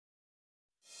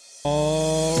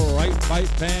All right, fight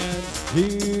fans,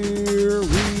 here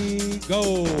we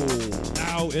go.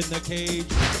 Now in the cage.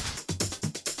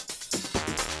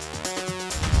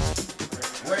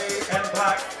 Gray and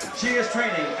black, she is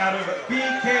training out of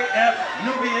BKF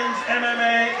Nubians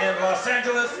MMA in Los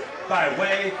Angeles by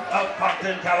way of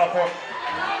Compton, California.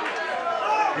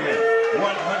 In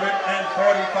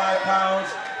 145 pounds,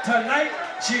 tonight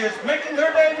she is making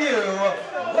her debut.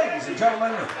 Ladies and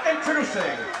gentlemen,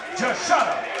 introducing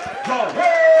JaShonna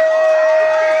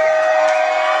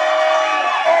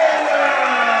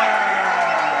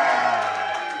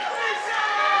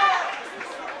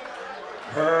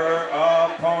Her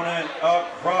opponent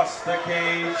across the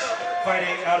cage,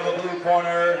 fighting out of the blue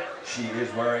corner. She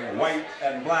is wearing white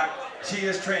and black. She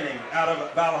is training out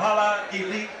of Valhalla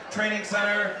Elite Training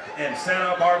Center in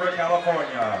Santa Barbara,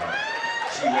 California.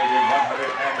 She weighed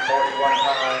 141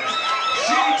 pounds.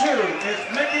 She too is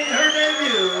making her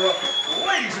debut.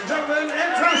 Ladies and gentlemen,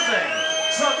 introducing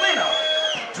Selena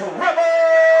Lorigo.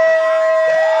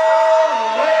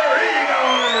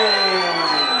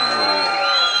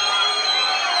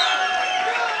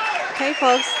 Hey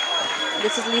folks,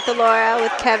 this is Lethal Laura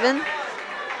with Kevin,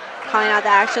 calling out the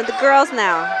action of the girls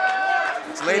now.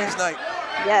 It's ladies' night.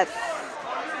 Yes,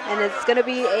 and it's gonna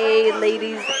be a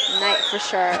ladies' night for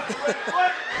sure.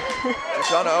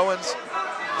 JaShonna Owens,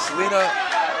 Selena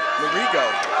Lorigo.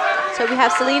 So we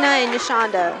have Selena and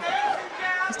JaShonna.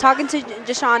 I was talking to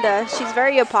JaShonna. She's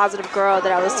very a positive girl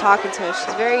that I was talking to.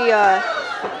 She's very,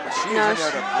 She's in there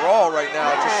to brawl right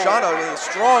now. Yeah. JaShonna with a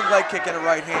strong leg kick in her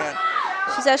right hand.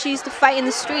 She said she used to fight in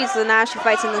the streets, and now she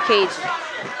fights in the cage.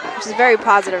 She's very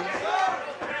positive.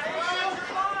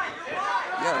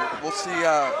 Yeah, we'll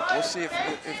see if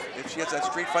she has that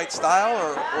street fight style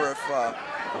or if.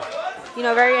 You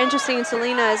know, very interesting in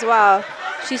Selena as well.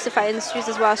 She used to fight in the streets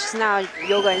as well. She's now a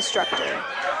yoga instructor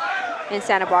in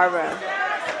Santa Barbara.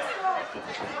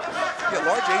 Yeah,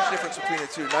 large age difference between the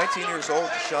two. 19 years old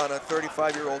JaShonna,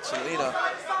 35-year-old Selena.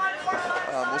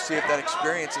 We'll see if that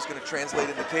experience is going to translate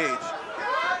in the cage.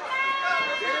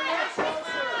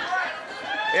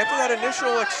 After that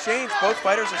initial exchange, both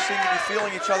fighters seem to be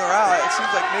feeling each other out. It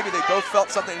seems like maybe they both felt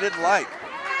something they didn't like.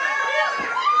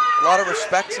 A lot of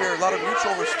respect here, a lot of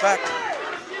mutual respect.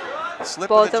 Slip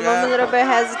Both of them a little bit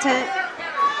hesitant.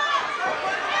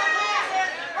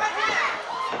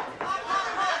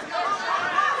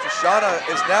 JaShonna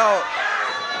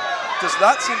does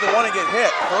not seem to want to get hit.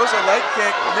 Throws a leg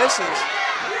kick, misses.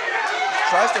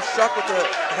 Tries to shuck with the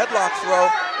headlock throw.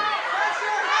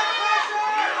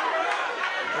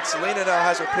 And Selena now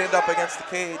has her pinned up against the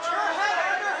cage.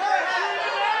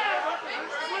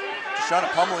 JaShonna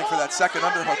pummeling for that second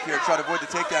underhook here, try to avoid the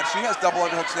takedown. She has double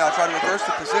underhooks now, try to reverse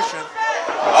the position.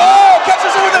 Oh,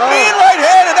 catches her with a mean right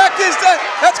hand, and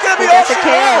that's going to be all she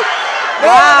wrote.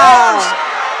 Wow.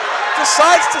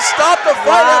 Decides to stop the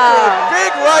fight after a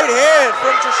big right hand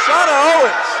from JaShonna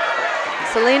Owens.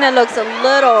 Selena looks a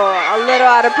little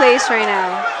out of place right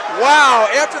now.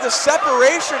 Wow, after the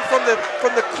separation from the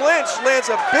clinch, lands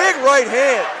a big right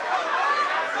hand.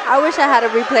 I wish I had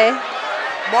a replay.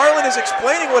 Marlon is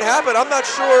explaining what happened. I'm not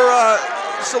sure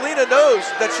Selena knows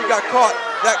that she got caught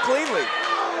that cleanly.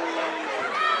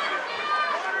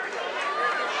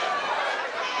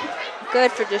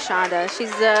 Good for JaShonna.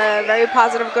 She's a very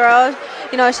positive girl.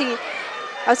 You know, I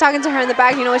was talking to her in the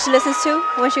back. You know what she listens to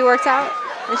when she works out,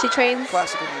 when she trains?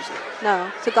 Classical music. No,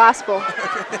 it's gospel.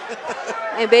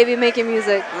 And baby making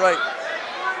music. Right.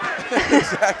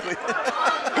 Exactly.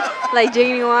 Like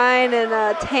Genuine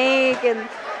and Tank, and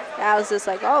I was just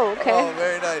like, oh, okay. Oh,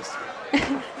 very nice.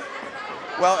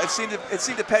 Well, it seemed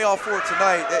to pay off for her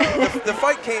tonight. The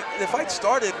fight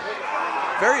started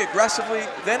very aggressively,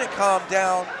 then it calmed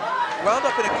down, wound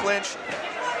up in a clinch.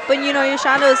 But you know,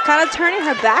 JaShonna was kind of turning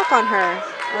her back on her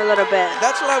a little bit.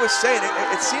 That's what I was saying.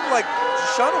 It seemed like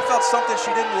JaShonna felt something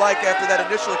she didn't like after that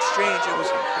initial exchange. It was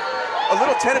a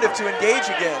little tentative to engage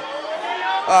again,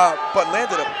 but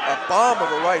landed a bomb of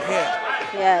a right hand.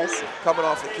 Yes. Coming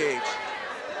off the cage.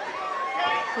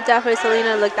 Definitely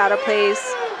Selena looked out of place.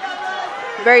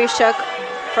 Very shook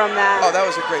from that. Oh, that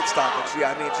was a great stoppage.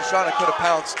 Yeah, I mean, JaShonna could have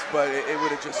pounced, but it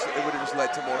would have just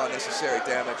led to more unnecessary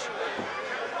damage.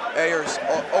 Ayers,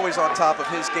 always on top of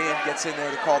his game, gets in there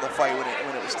to call the fight when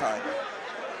it was time.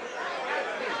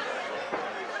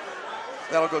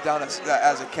 That'll go down as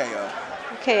a KO.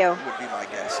 KO would be my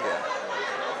guess. Yeah.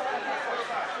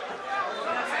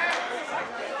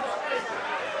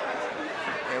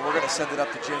 And we're going to send it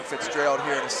up to Jim Fitzgerald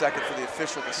here in a second for the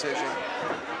official decision.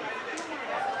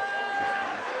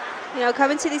 You know,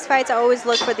 coming to these fights, I always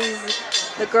look for these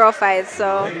the girl fights.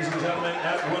 So. Ladies and gentlemen,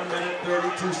 at 1 minute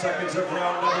 32 seconds of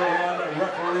round number 1,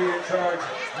 referee in charge,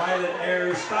 Mylan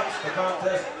Ayers, stops the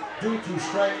contest due to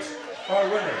strikes. Our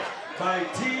winner by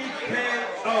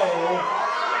TKO,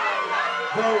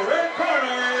 the red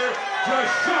corner,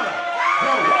 JaShonna,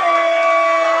 the